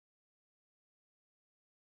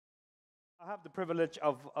I have the privilege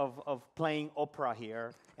of playing opera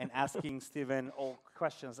here and asking Stephen all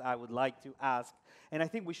questions I would like to ask. And I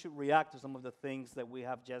think we should react to some of the things that we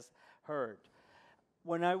have just heard.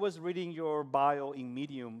 When I was reading your bio in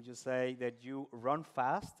Medium, you say that you run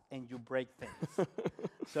fast and you break things.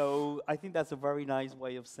 So I think that's a very nice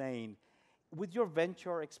way of saying, with your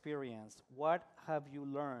venture experience, what have you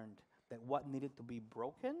learned that what needed to be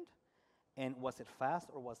broken? And was it fast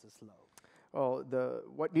or was it slow? Well,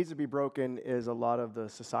 what needs to be broken is a lot of the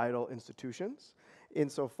societal institutions,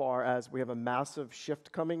 insofar as we have a massive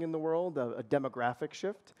shift coming in the world, a demographic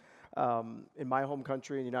shift. In my home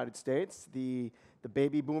country, in the United States, the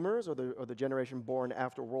baby boomers, or the generation born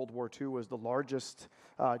after World War II, was the largest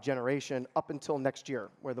generation up until next year,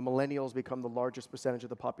 where the millennials become the largest percentage of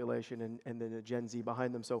the population, and then the Gen Z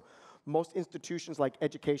behind them. So most institutions, like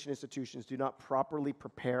education institutions, do not properly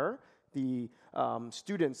prepare the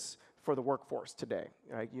students for the workforce today.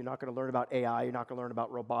 Right? You're not going to learn about AI, you're not going to learn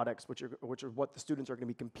about robotics, which are what the students are going to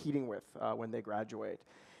be competing with when they graduate.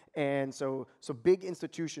 And so big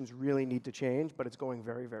institutions really need to change, but it's going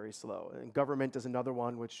very, very slow. And government is another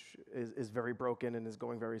one which is very broken and is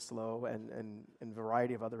going very slow, and a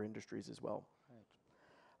variety of other industries as well.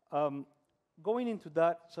 Right. Going into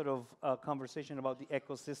that sort of conversation about the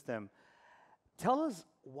ecosystem, tell us,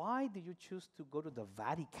 why did you choose to go to the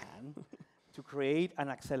Vatican to create an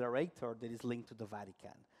accelerator that is linked to the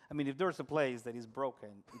Vatican? I mean, if there's a place that is broken,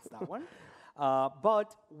 it's that one.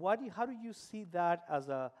 But how do you see that as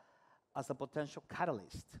a potential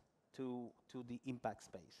catalyst to the impact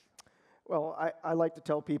space? Well, I like to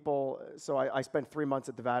tell people, so I spent 3 months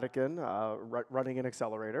at the Vatican running an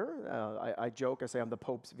accelerator. I joke, I say I'm the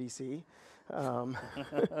Pope's VC.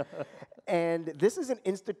 And this is an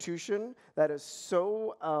institution that is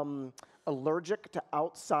so allergic to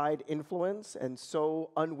outside influence and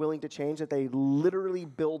so unwilling to change that they literally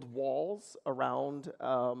build walls around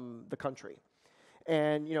the country.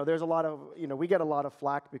 And there's a lot of we get a lot of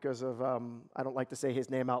flack because of I don't like to say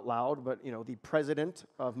his name out loud, but the president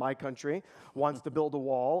of my country wants to build a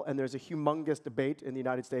wall, and there's a humongous debate in the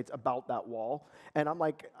United States about that wall. And I'm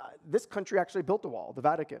like, this country actually built a wall. The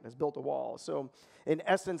Vatican has built a wall. So in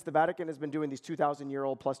essence, the Vatican has been doing these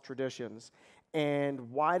 2,000-year-old plus traditions.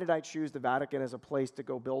 And why did I choose the Vatican as a place to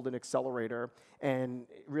go build an accelerator and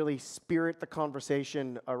really spirit the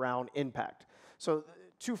conversation around impact? So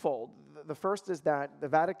twofold. The first is that the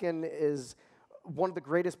Vatican is one of the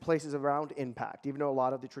greatest places around impact. Even though a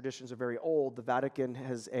lot of the traditions are very old, the Vatican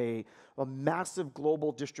has a massive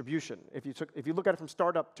global distribution. If you look at it from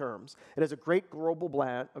startup terms, it has a great global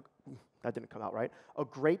brand. That didn't come out right. A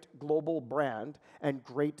great global brand and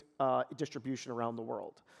great distribution around the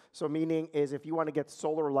world. So meaning is, if you want to get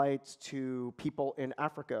solar lights to people in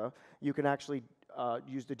Africa, you can actually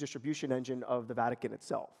use the distribution engine of the Vatican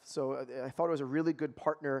itself. So I thought it was a really good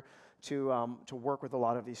partner to work with a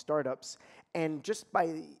lot of these startups. And just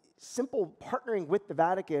by simple partnering with the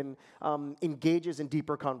Vatican engages in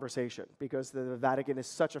deeper conversation, because the Vatican is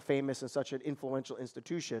such a famous and such an influential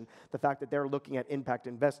institution. The fact that they're looking at impact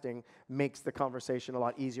investing makes the conversation a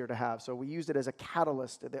lot easier to have. So we used it as a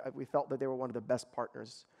catalyst. We felt that they were one of the best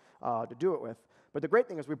partners to do it with. But the great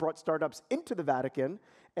thing is we brought startups into the Vatican,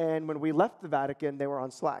 and when we left the Vatican, they were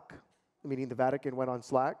on Slack, meaning the Vatican went on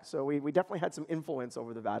Slack. So we definitely had some influence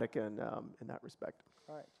over the Vatican in that respect.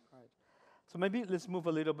 Right. So maybe let's move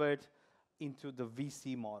a little bit into the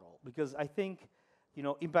VC model, because I think,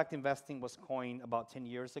 impact investing was coined about 10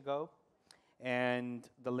 years ago, and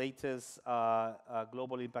the latest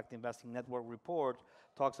Global Impact Investing Network report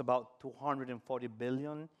talks about 240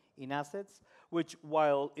 billion in assets, which,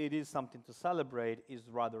 while it is something to celebrate, is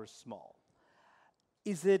rather small.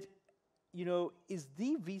 Is it, is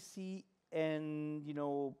the VC and,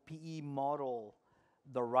 PE model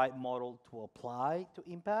the right model to apply to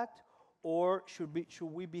impact, or should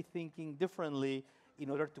we be thinking differently in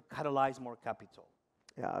order to catalyze more capital?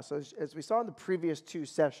 Yeah, so as we saw in the previous 2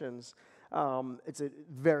 sessions, it's a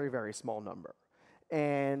very, very small number.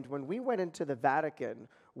 And when we went into the Vatican,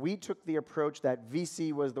 we took the approach that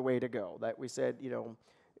VC was the way to go. That we said,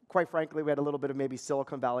 quite frankly, we had a little bit of maybe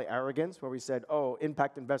Silicon Valley arrogance, where we said, oh,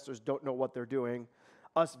 impact investors don't know what they're doing.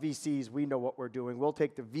 Us VCs, we know what we're doing. We'll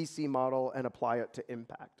take the VC model and apply it to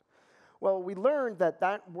impact. Well, we learned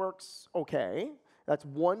that works okay. That's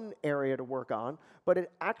one area to work on, but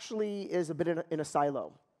it actually is a bit in a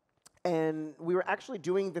silo. And we were actually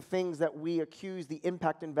doing the things that we accuse the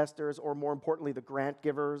impact investors, or more importantly, the grant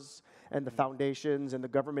givers and the foundations and the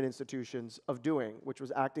government institutions of doing, which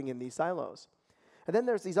was acting in these silos. And then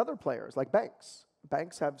there's these other players, like banks.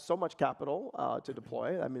 Banks have so much capital to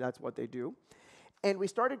deploy. I mean, that's what they do. And we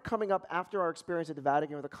started coming up after our experience at the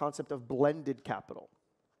Vatican with the concept of blended capital.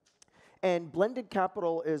 And blended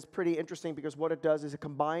capital is pretty interesting because what it does is it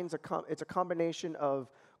combines, it's a combination of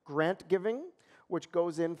grant giving, which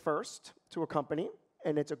goes in first to a company,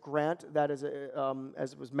 and it's a grant that is,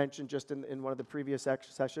 as was mentioned just in one of the previous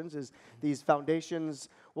sessions, is these foundations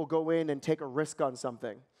will go in and take a risk on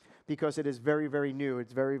something because it is very, very new,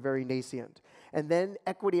 it's very, very nascent. And then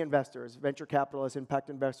equity investors, venture capitalists, impact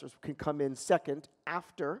investors can come in second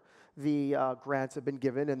after the grants have been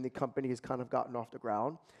given and the company has kind of gotten off the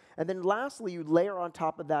ground. And then lastly, you layer on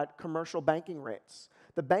top of that commercial banking rates.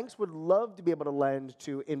 The banks would love to be able to lend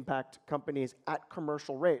to impact companies at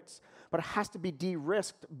commercial rates, but it has to be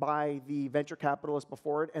de-risked by the venture capitalists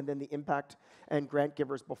before it and then the impact and grant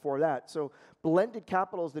givers before that. So blended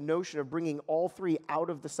capital is the notion of bringing all three out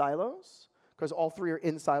of the silos, because all three are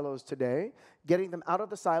in silos today, getting them out of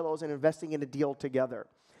the silos and investing in a deal together.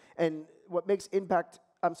 And what makes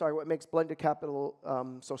blended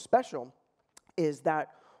capital so special is that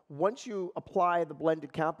once you apply the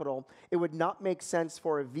blended capital, it would not make sense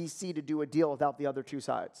for a VC to do a deal without the other two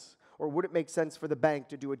sides. Or would it make sense for the bank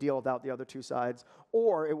to do a deal without the other two sides?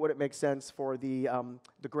 Or would it make sense for the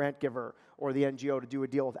grant giver or the NGO to do a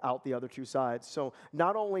deal without the other two sides? So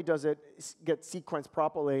not only does it get sequenced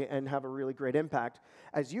properly and have a really great impact,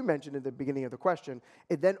 as you mentioned at the beginning of the question,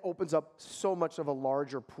 it then opens up so much of a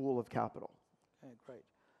larger pool of capital. Okay, great.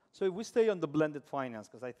 So if we stay on the blended finance,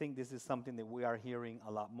 because I think this is something that we are hearing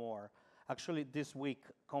a lot more. Actually, this week,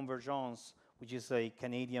 Convergence, which is a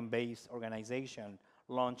Canadian-based organization,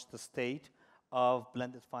 launched the state of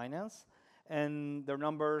blended finance. And their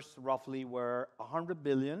numbers roughly were 100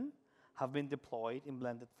 billion have been deployed in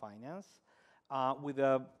blended finance with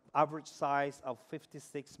an average size of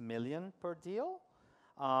 56 million per deal,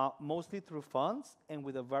 mostly through funds and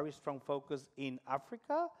with a very strong focus in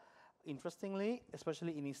Africa, interestingly,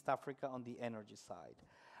 especially in East Africa on the energy side.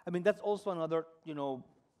 I mean, that's also another,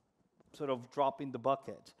 sort of drop in the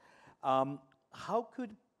bucket. How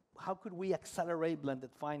could we accelerate blended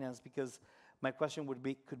finance? Because my question would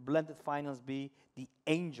be, could blended finance be the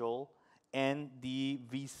angel and the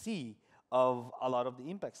VC of a lot of the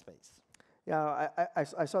impact space? Yeah,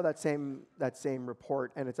 I saw that same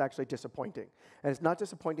report, and it's actually disappointing. And it's not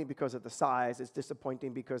disappointing because of the size. It's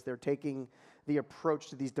disappointing because they're taking the approach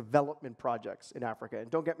to these development projects in Africa. And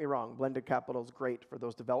don't get me wrong, blended capital is great for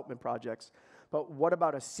those development projects. But what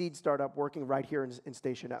about a seed startup working right here in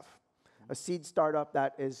Station F? A seed startup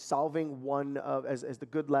that is solving one of, as the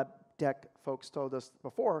Good Lab Tech folks told us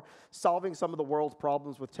before, solving some of the world's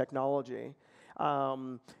problems with technology.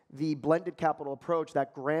 The blended capital approach,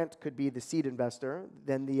 that grant could be the seed investor,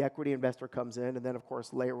 then the equity investor comes in, and then, of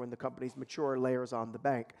course, when the company's mature, layers on the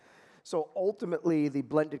bank. So ultimately, the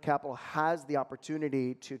blended capital has the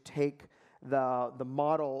opportunity to take the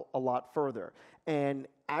model a lot further and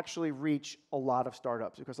actually reach a lot of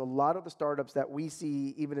startups, because a lot of the startups that we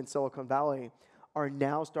see, even in Silicon Valley, are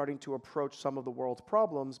now starting to approach some of the world's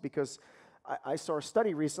problems, because I saw a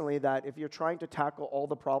study recently that if you're trying to tackle all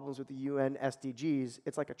the problems with the UN SDGs,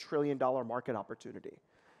 it's like $1 trillion market opportunity.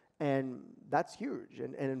 And that's huge.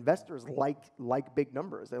 And investors like big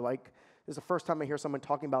numbers. This is the first time I hear someone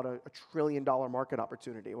talking about a $1 trillion market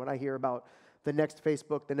opportunity. When I hear about the next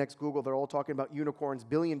Facebook, the next Google, they're all talking about unicorns, $1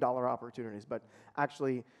 billion opportunities. But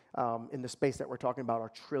actually, in the space that we're talking about are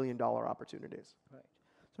 $1 trillion opportunities. Right.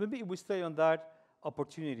 So maybe we stay on that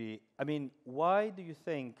opportunity. I mean, why do you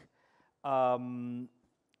think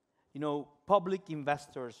public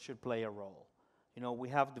investors should play a role? We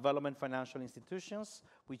have development financial institutions,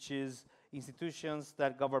 which is institutions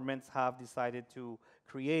that governments have decided to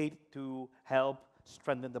create to help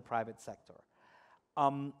strengthen the private sector.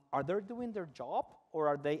 Are they doing their job, or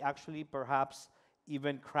are they actually perhaps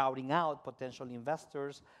even crowding out potential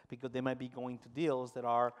investors because they might be going to deals that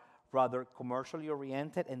are rather commercially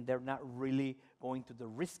oriented and they're not really going to the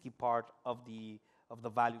risky part of the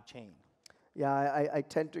value chain? Yeah, I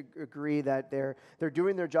tend to agree that they're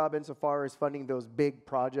doing their job insofar as funding those big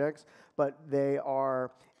projects, but they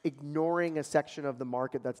are ignoring a section of the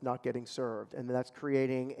market that's not getting served, and that's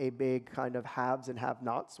creating a big kind of haves and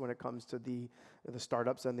have-nots when it comes to the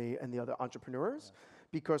startups and the other entrepreneurs,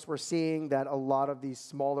 because we're seeing that a lot of these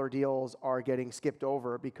smaller deals are getting skipped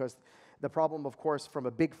over, because the problem, of course, from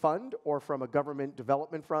a big fund or from a government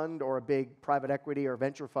development fund or a big private equity or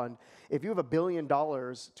venture fund, if you have $1 billion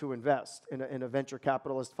to invest in a venture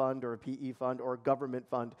capitalist fund or a PE fund or a government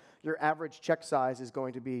fund, your average check size is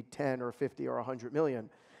going to be 10 or 50 or 100 million.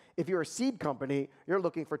 If you're a seed company, you're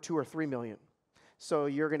looking for 2 or 3 million. So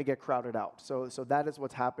you're going to get crowded out. So that is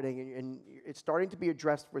what's happening, and it's starting to be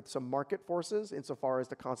addressed with some market forces insofar as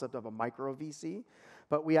the concept of a micro VC.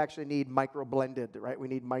 But we actually need micro blended, right? We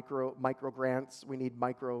need micro grants, we need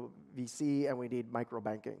micro VC, and we need micro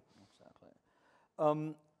banking.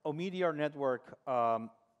 Exactly. Omidyar Network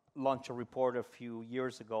launched a report a few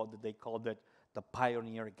years ago that they called it the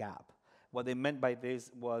pioneer gap. What they meant by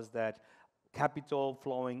this was that capital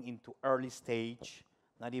flowing into early stage,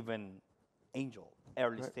 not even angel,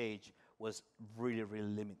 early stage, was really, really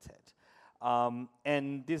limited.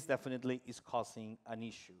 And this definitely is causing an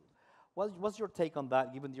issue. What's your take on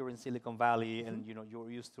that, given you're in Silicon Valley and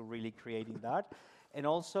you're used to really creating that? And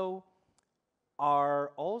also,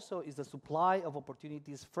 is the supply of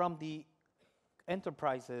opportunities from the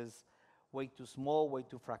enterprises way too small, way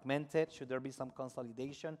too fragmented? Should there be some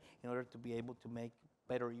consolidation in order to be able to make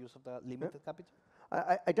better use of the limited capital?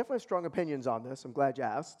 I definitely have strong opinions on this. I'm glad you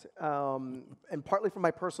asked, and partly from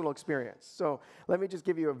my personal experience. So let me just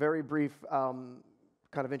give you a very brief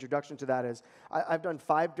kind of introduction to that. I've done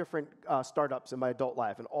 5 different startups in my adult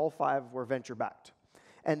life, and all 5 were venture-backed.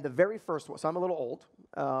 And the very first one, so I'm a little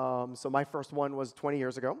old, so my first one was 20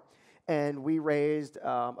 years ago, and we raised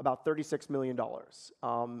about $36 million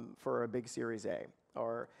for a big Series A.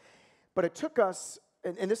 But it took us,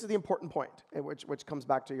 and this is the important point, which comes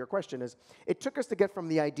back to your question, is it took us to get from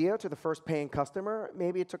the idea to the first paying customer,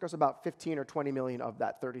 maybe it took us about 15 or 20 million of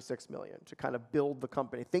that 36 million to kind of build the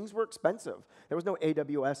company. Things were expensive. There was no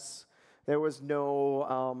AWS. There was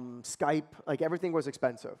no Skype. Like, everything was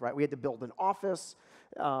expensive, right? We had to build an office.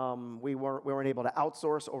 We weren't able to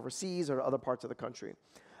outsource overseas or to other parts of the country.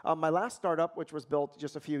 My last startup, which was built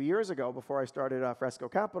just a few years ago before I started Fresco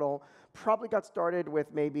Capital, probably got started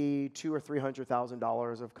with maybe $200,000 or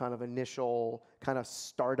 $300,000 of kind of initial kind of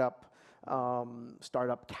startup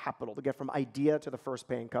capital to get from idea to the first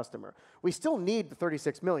paying customer. We still need the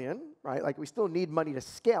 36 million, right? Like, we still need money to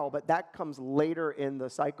scale, but that comes later in the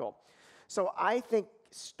cycle. So I think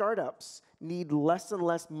startups need less and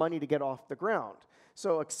less money to get off the ground.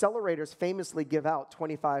 So accelerators famously give out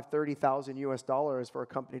 $25,000, $30,000 US for a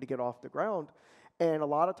company to get off the ground. And a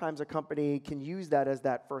lot of times a company can use that as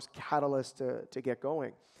that first catalyst to get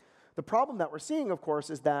going. The problem that we're seeing, of course,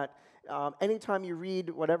 is that anytime you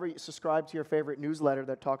read whatever, you subscribe to your favorite newsletter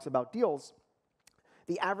that talks about deals,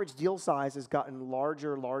 the average deal size has gotten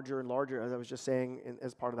larger, larger, and larger, as I was just saying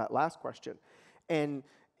as part of that last question. And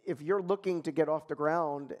if you're looking to get off the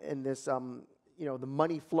ground in this, the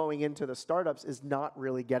money flowing into the startups is not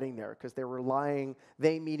really getting there because they're relying,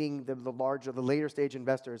 meaning the later stage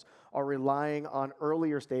investors, are relying on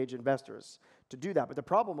earlier stage investors to do that. But the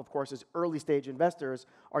problem, of course, is early stage investors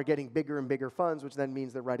are getting bigger and bigger funds, which then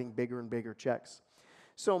means they're writing bigger and bigger checks.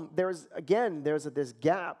 So there's this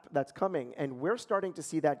gap that's coming, and we're starting to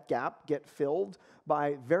see that gap get filled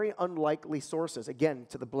by very unlikely sources, again,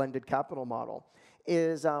 to the blended capital model.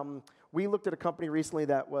 We looked at a company recently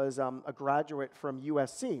that was a graduate from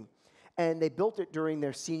USC, and they built it during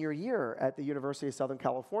their senior year at the University of Southern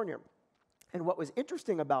California. And what was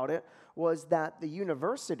interesting about it was that the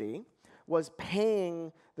university was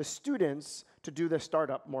paying the students to do their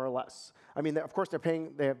startup, more or less. I mean, of course,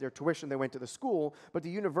 they have their tuition, they went to the school, but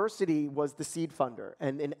the university was the seed funder.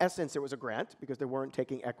 And in essence, it was a grant because they weren't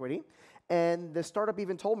taking equity. And the startup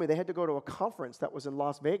even told me they had to go to a conference that was in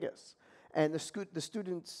Las Vegas. And the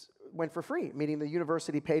students went for free, meaning the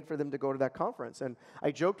university paid for them to go to that conference. And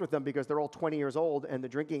I joked with them because they're all 20 years old, and the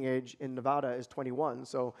drinking age in Nevada is 21.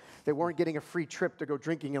 So they weren't getting a free trip to go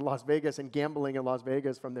drinking in Las Vegas and gambling in Las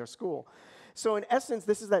Vegas from their school. So in essence,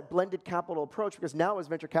 this is that blended capital approach, because now as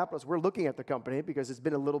venture capitalists, we're looking at the company because it's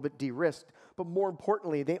been a little bit de-risked. But more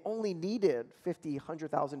importantly, they only needed $50,000,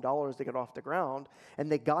 $100,000 to get off the ground,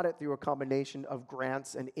 and they got it through a combination of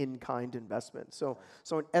grants and in-kind investment. So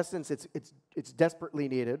in essence, it's desperately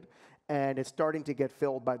needed, and it's starting to get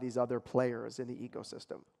filled by these other players in the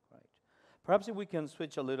ecosystem. Right. Perhaps if we can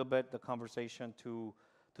switch a little bit the conversation to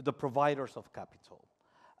the providers of capital.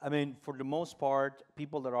 I mean, for the most part,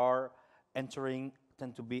 people that are entering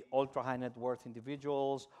tend to be ultra-high net worth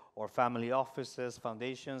individuals or family offices,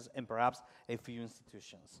 foundations, and perhaps a few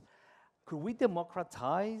institutions. Could we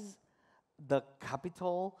democratize the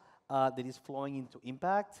capital that is flowing into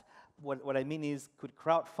impact? What I mean is, could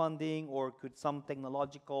crowdfunding or could some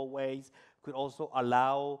technological ways could also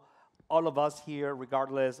allow all of us here,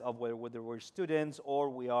 regardless of whether we're students or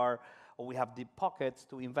we have deep pockets,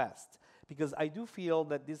 to invest? Because I do feel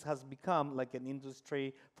that this has become like an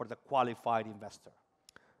industry for the qualified investor.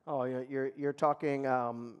 Oh, you're talking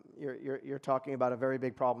you're talking about a very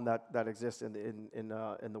big problem that exists in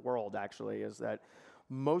the world. Actually, is that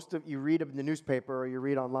most of you read in the newspaper or you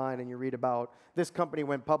read online and you read about this company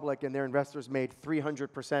went public and their investors made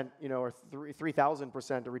 300%, or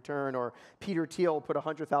 3,000% a return, or Peter Thiel put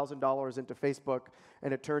 $100,000 into Facebook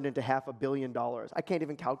and it turned into $500 million. I can't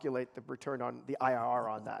even calculate the return on the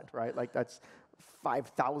IRR on that, right? Like that's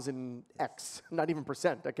 5,000x, not even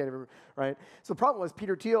percent. I can't even, right? So the problem was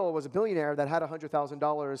Peter Thiel was a billionaire that had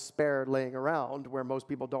 $100,000 spared laying around, where most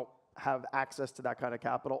people don't have access to that kind of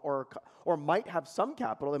capital, or might have some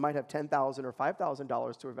capital. They might have $10,000 or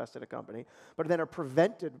 $5,000 to invest in a company, but then are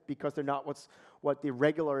prevented because they're not what the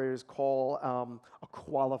regulators call a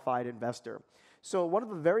qualified investor. So one of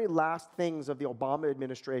the very last things of the Obama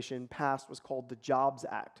administration passed was called the Jobs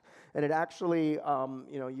Act. And it actually,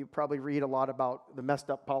 you probably read a lot about the messed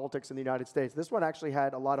up politics in the United States. This one actually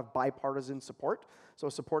had a lot of bipartisan support, so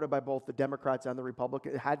supported by both the Democrats and the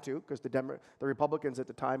Republicans. It had to, because the Republicans at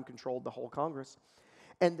the time controlled the whole Congress.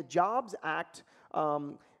 And the Jobs Act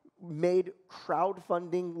made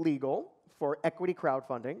crowdfunding legal for equity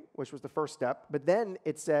crowdfunding, which was the first step. But then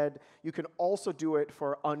it said you can also do it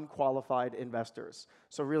for unqualified investors.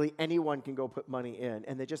 So really anyone can go put money in,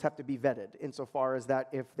 and they just have to be vetted insofar as that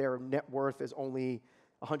if their net worth is only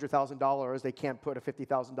 $100,000, they can't put a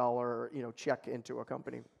 $50,000 check into a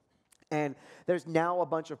company. And there's now a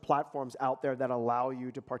bunch of platforms out there that allow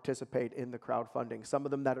you to participate in the crowdfunding. Some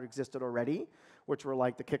of them that existed already, which were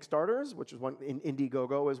like the Kickstarters, which is one,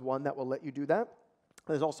 Indiegogo is one that will let you do that.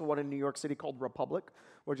 There's also one in New York City called Republic,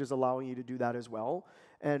 which is allowing you to do that as well.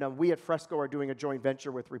 And we at Fresco are doing a joint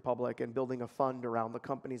venture with Republic and building a fund around the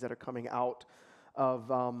companies that are coming out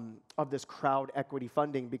of this crowd equity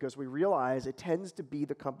funding, because we realize it tends to be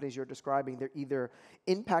the companies you're describing. They're either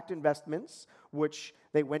impact investments, which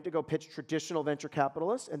they went to go pitch traditional venture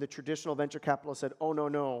capitalists, and the traditional venture capitalists said, oh,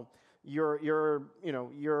 no. Your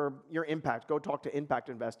impact, go talk to impact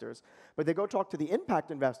investors. But they go talk to the impact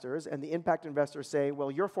investors, and the impact investors say, well,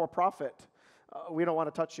 you're for profit. We don't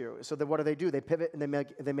want to touch you. So then what do? They pivot and they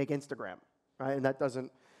make Instagram, right? And that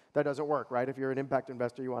doesn't work, right? If you're an impact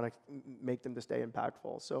investor, you want to make them to stay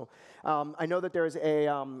impactful. So I know that there's a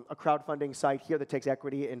crowdfunding site here that takes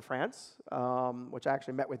equity in France, which I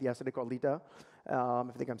actually met with yesterday, called Laudato.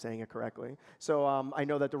 I think I'm saying it correctly. So I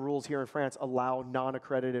know that the rules here in France allow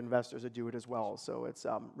non-accredited investors to do it as well. So it's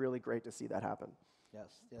really great to see that happen.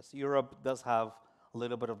 Yes. Europe does have a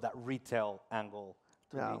little bit of that retail angle.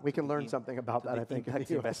 Yeah, we can learn something about that, I think, in the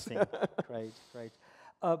US. Investing. Great.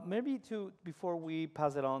 Maybe before we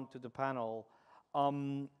pass it on to the panel,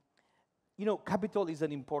 capital is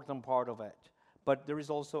an important part of it, but there is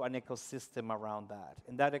also an ecosystem around that.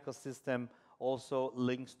 And that ecosystem also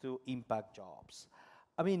links to impact jobs.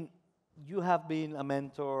 I mean, you have been a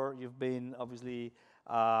mentor, you've been obviously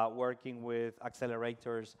working with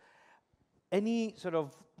accelerators. Any sort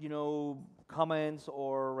of, comments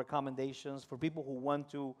or recommendations for people who want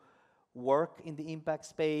to work in the impact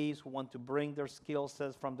space, who want to bring their skill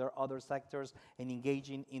sets from their other sectors and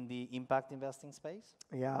engaging in the impact investing space?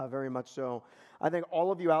 Yeah, very much so. I think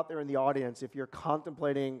all of you out there in the audience, if you're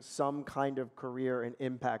contemplating some kind of career in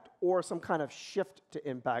impact or some kind of shift to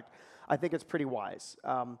impact, I think it's pretty wise.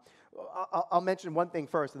 I'll mention one thing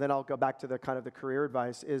first, and then I'll go back to the kind of the career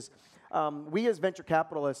advice, is we as venture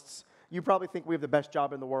capitalists, you probably think we have the best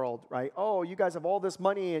job in the world, right? Oh, you guys have all this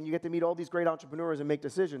money and you get to meet all these great entrepreneurs and make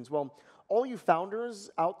decisions. Well, all you founders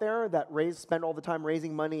out there that spend all the time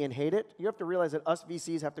raising money and hate it, you have to realize that us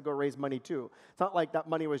VCs have to go raise money too. It's not like that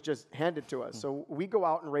money was just handed to us. So we go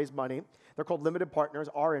out and raise money. They're called limited partners,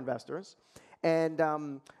 our investors. And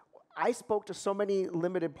I spoke to so many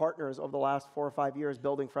limited partners over the last 4 or 5 years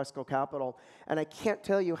building Fresco Capital, and I can't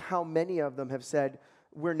tell you how many of them have said,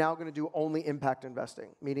 we're now going to do only impact investing,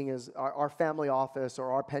 meaning is our family office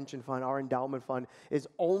or our pension fund, our endowment fund is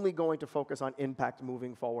only going to focus on impact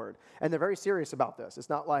moving forward. And they're very serious about this. It's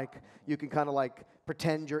not like you can kind of like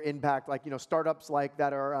pretend your impact, like, startups like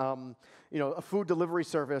that are, a food delivery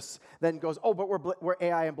service then goes, oh, but we're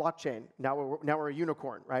AI and blockchain. Now we're a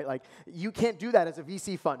unicorn, right? Like, you can't do that as a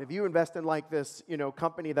VC fund. If you invest in like this,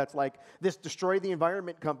 company that's like this destroy the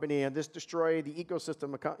environment company and this destroy the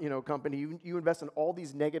ecosystem, company, you invest in all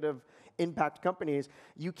these negative impact companies,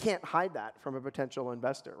 you can't hide that from a potential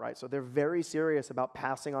investor, right? So they're very serious about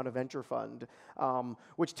passing on a venture fund,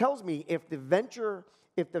 which tells me if the venture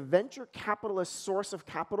capitalist source of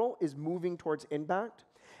capital is moving towards impact,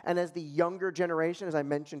 and as the younger generation, as I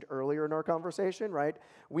mentioned earlier in our conversation, right,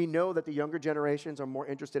 we know that the younger generations are more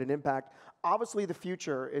interested in impact. Obviously, the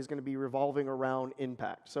future is going to be revolving around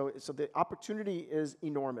impact. So the opportunity is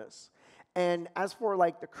enormous. And as for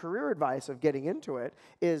like the career advice of getting into it,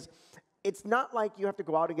 is it's not like you have to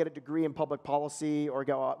go out and get a degree in public policy or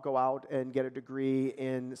go out and get a degree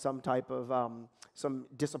in some type of some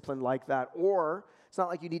discipline like that, or it's not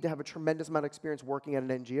like you need to have a tremendous amount of experience working at an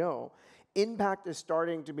NGO. Impact is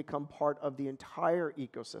starting to become part of the entire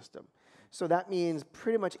ecosystem. So that means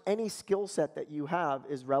pretty much any skill set that you have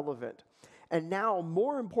is relevant. And now,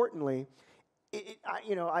 more importantly,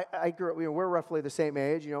 I grew up, we're roughly the same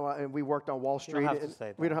age, and we worked on Wall Street. You don't have to say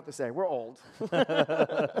that. We don't have to say. We're old.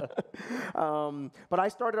 But I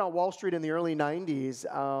started on Wall Street in the early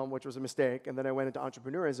 90s, which was a mistake, and then I went into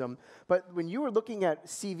entrepreneurism. But when you were looking at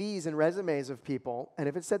CVs and resumes of people, and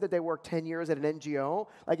if it said that they worked 10 years at an NGO,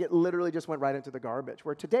 like it literally just went right into the garbage,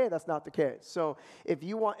 where today that's not the case. So if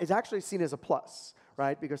you want, it's actually seen as a plus.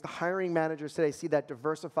 Right? Because the hiring managers today see that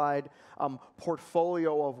diversified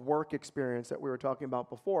portfolio of work experience that we were talking about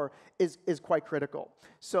before is quite critical.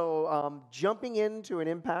 So jumping into an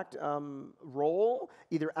impact role,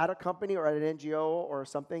 either at a company or at an NGO or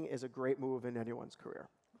something, is a great move in anyone's career.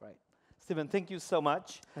 Right. Stephen, thank you so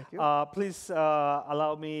much. Thank you. Please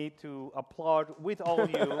allow me to applaud with all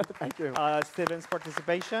you Thank you. Stephen's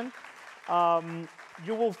participation.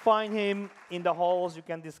 You will find him in the halls. You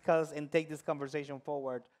can discuss and take this conversation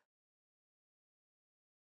forward.